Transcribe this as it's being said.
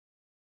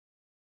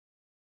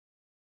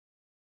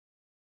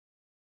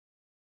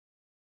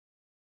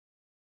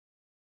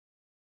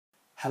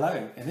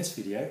Hello, in this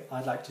video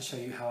I'd like to show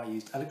you how I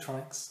used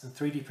electronics and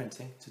 3D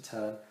printing to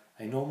turn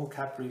a normal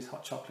Cadbury's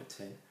hot chocolate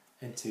tin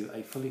into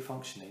a fully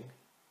functioning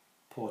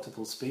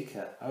portable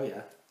speaker. Oh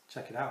yeah,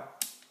 check it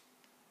out.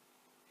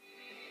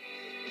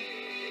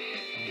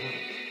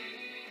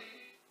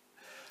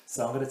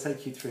 So I'm going to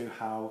take you through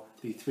how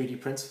the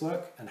 3D prints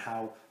work and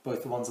how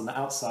both the ones on the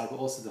outside but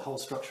also the whole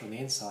structure on the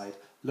inside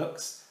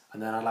looks, and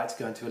then I'd like to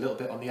go into a little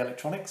bit on the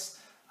electronics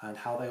and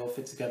how they all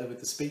fit together with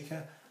the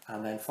speaker.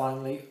 And then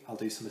finally I'll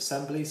do some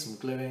assembly, some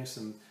gluing,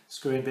 some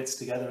screwing bits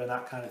together and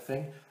that kind of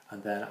thing,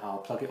 and then I'll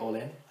plug it all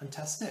in and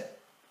test it.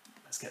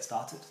 Let's get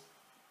started.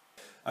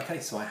 Okay,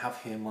 so I have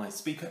here my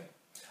speaker,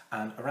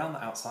 and around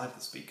the outside of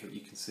the speaker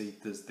you can see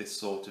there's this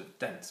sort of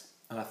dent,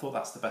 and I thought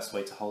that's the best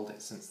way to hold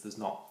it since there's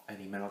not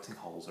any mounting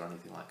holes or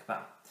anything like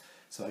that.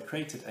 So I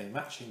created a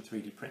matching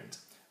 3D print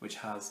which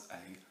has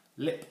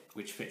a lip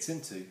which fits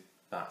into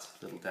that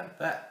little dent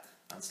there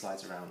and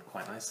slides around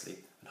quite nicely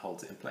and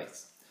holds it in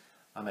place.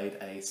 I made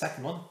a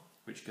second one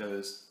which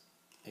goes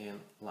in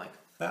like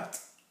that.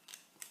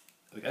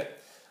 There we go.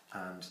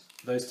 And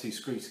those two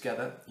screw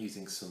together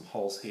using some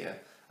holes here,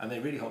 and they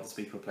really hold the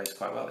speaker in place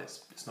quite well.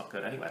 It's not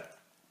going anywhere.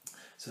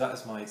 So that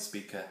is my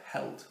speaker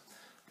held.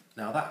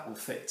 Now that will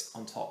fit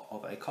on top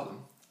of a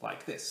column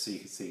like this. So you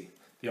can see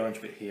the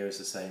orange bit here is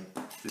the same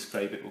as this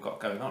grey bit we've got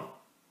going on.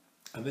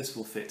 And this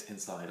will fit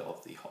inside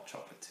of the hot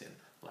chocolate tin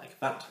like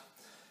that.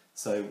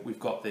 So we've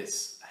got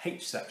this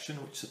H section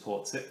which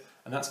supports it,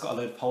 and that's got a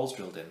load of holes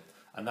drilled in,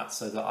 and that's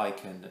so that I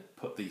can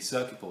put the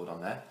circuit board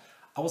on there.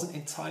 I wasn't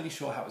entirely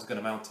sure how I was going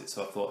to mount it,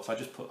 so I thought if I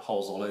just put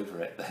holes all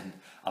over it then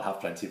I'll have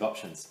plenty of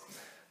options.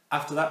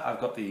 After that I've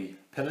got the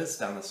pillars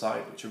down the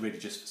side which are really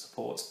just for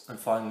support, and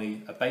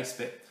finally a base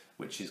bit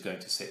which is going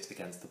to sit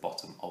against the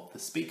bottom of the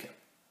speaker.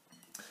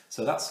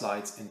 So that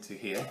slides into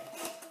here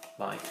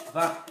like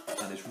that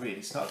and is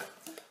really snug.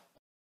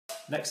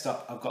 Next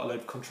up I've got a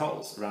load of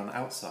controls around the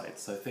outside,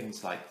 so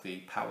things like the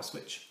power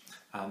switch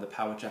and the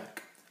power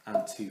jack,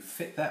 and to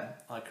fit them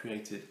I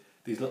created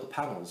these little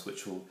panels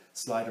which will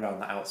slide around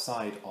the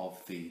outside of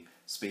the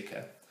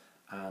speaker,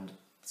 and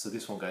so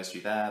this one goes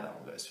through there, that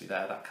one goes through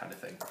there, that kind of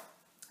thing.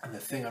 And the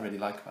thing I really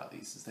like about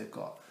these is they've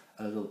got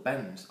a little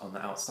bend on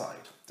the outside,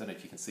 don't know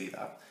if you can see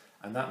that,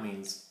 and that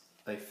means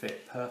they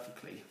fit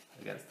perfectly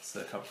against the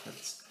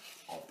circumference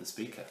of the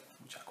speaker,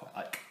 which I quite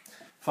like.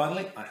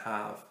 Finally I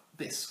have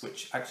this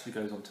which actually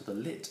goes onto the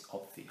lid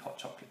of the hot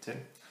chocolate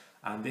tin,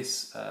 and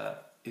this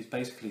is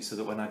basically so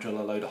that when I drill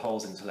a load of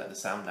holes in to let the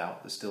sound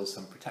out, there's still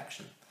some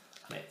protection,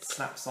 and it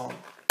snaps on,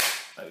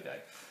 there we go,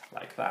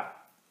 like that.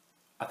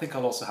 I think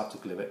I'll also have to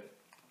glue it,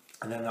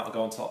 and then that'll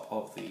go on top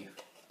of the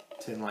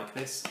tin like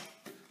this.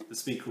 The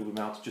speaker will be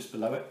mounted just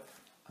below it,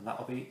 and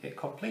that'll be it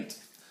complete.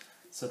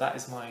 So that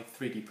is my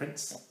 3D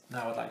prints.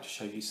 Now I'd like to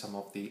show you some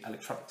of the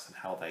electronics and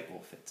how they all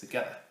fit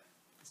together.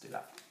 Let's do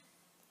that.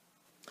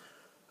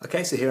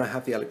 Okay, so here I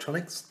have the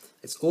electronics.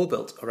 It's all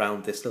built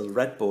around this little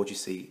red board you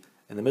see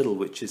in the middle,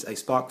 which is a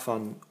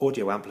SparkFun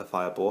audio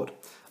amplifier board,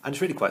 and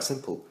it's really quite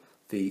simple.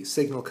 The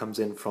signal comes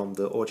in from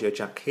the audio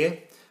jack here,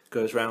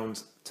 goes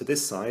round to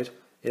this side,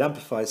 it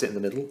amplifies it in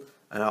the middle,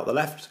 and out the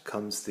left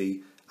comes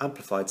the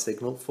amplified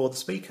signal for the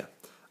speaker.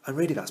 And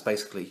really that's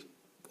basically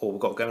all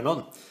we've got going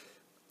on.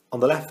 On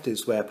the left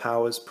is where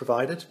power is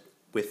provided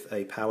with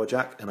a power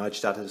jack, and I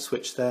just added a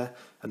switch there,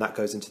 and that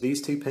goes into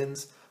these two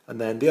pins. And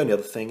then the only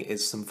other thing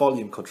is some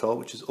volume control,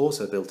 which is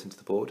also built into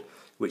the board,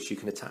 which you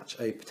can attach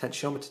a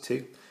potentiometer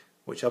to,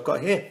 which I've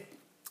got here.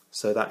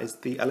 So that is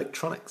the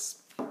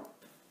electronics.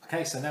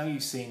 Okay, so now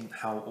you've seen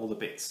how all the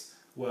bits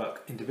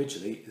work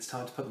individually, it's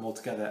time to put them all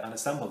together and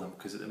assemble them,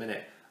 because at the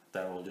minute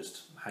they're all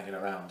just hanging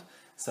around.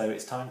 So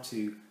it's time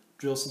to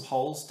drill some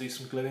holes, do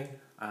some gluing,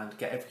 and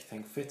get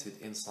everything fitted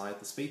inside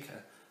the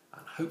speaker.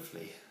 And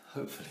hopefully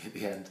at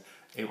the end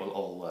it will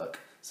all work.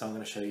 So I'm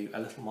going to show you a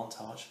little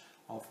montage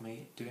of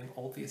me doing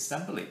all the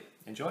assembly.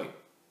 Enjoy!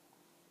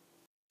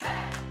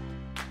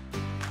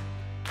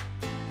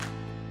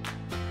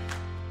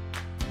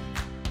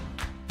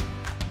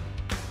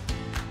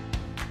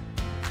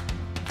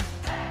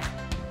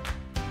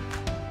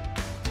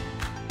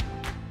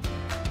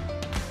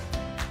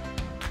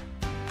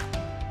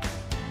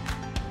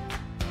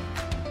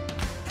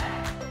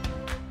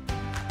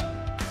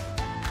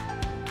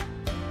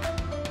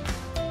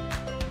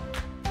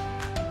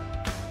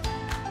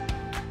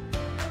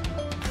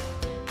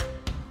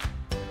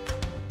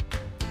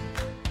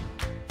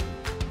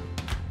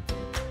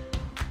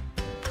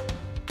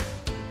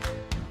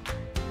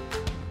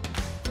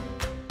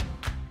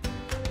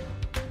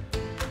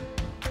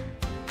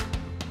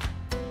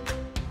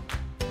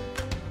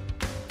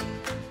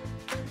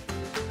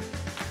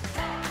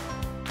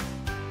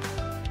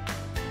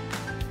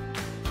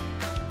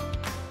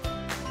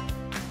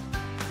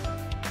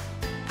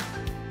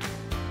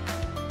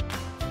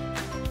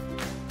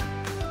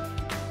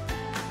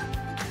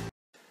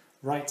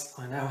 Right,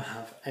 I now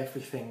have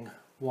everything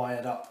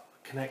wired up,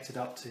 connected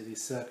up to the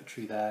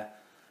circuitry there,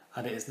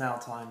 and it is now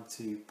time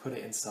to put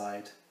it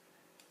inside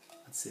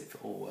and see if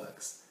it all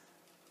works.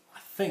 I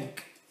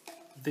think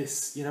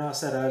this, you know, I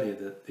said earlier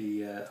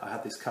that I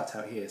had this cut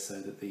out here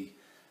so that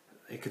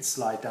it could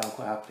slide down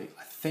quite happily.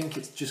 I think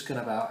it's just going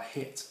to about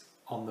hit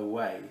on the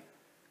way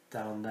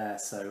down there,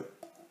 so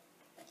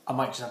I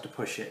might just have to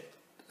push it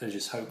and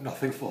just hope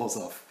nothing falls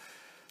off.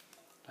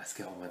 Let's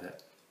get on with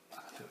it. I'm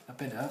a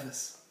bit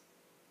nervous.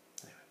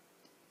 Anyway.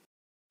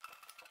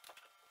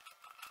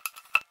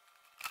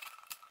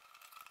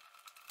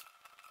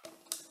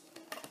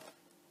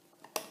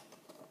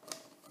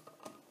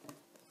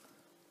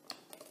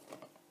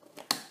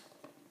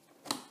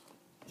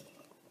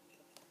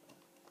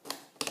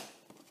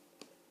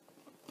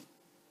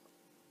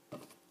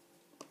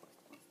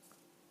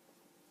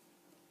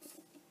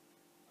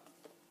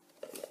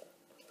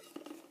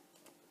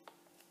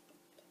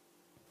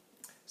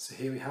 So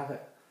here we have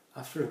it.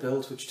 After a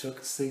build which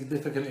took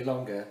significantly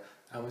longer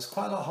and was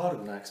quite a lot harder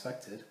than I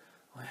expected,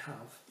 I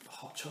have a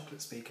hot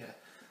chocolate speaker.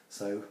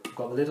 So I've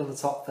got the lid on the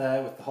top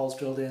there with the holes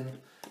drilled in,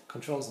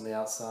 controls on the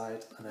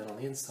outside, and then on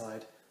the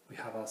inside we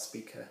have our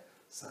speaker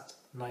sat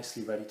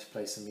nicely ready to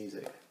play some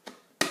music.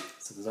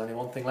 So there's only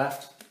one thing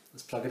left.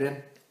 Let's plug it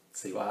in,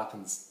 see what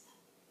happens.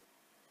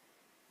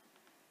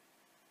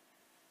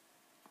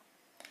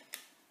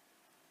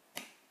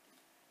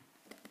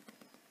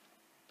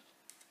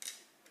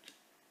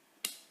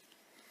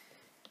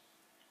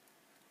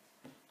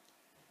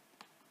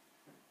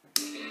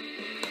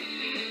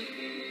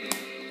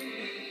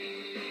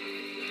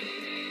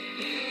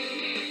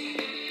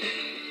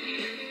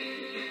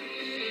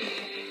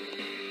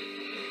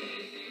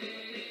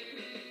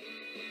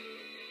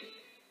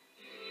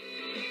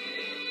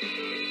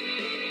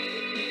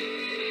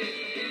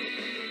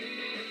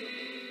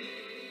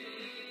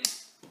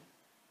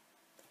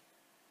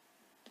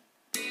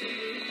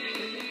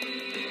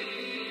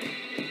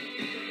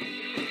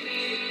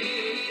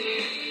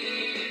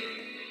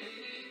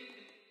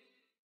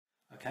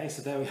 Okay,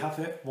 so there we have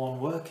it, one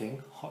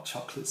working hot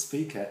chocolate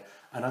speaker,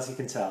 and as you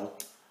can tell,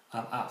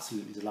 I'm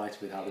absolutely delighted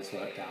with how this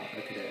worked out.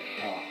 Look at it,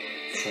 oh,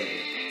 so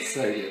good,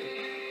 so good.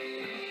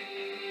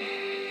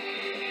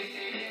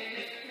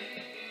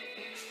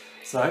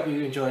 So I hope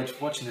you enjoyed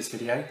watching this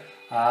video.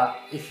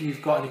 If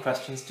you've got any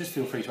questions, just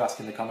feel free to ask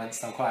in the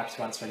comments. I'm quite happy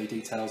to answer any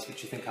details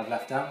which you think I've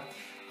left out.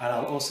 And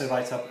I'll also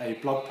write up a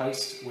blog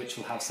post which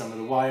will have some of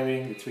the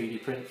wiring, the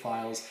 3D print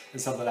files,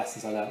 and some of the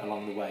lessons I learnt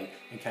along the way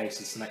in case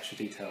there's some extra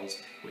details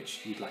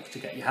which you'd like to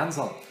get your hands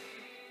on.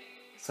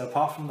 So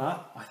apart from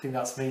that, I think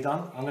that's me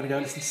done. I'm going to go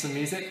listen to some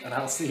music and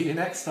I'll see you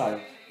next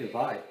time.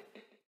 Goodbye.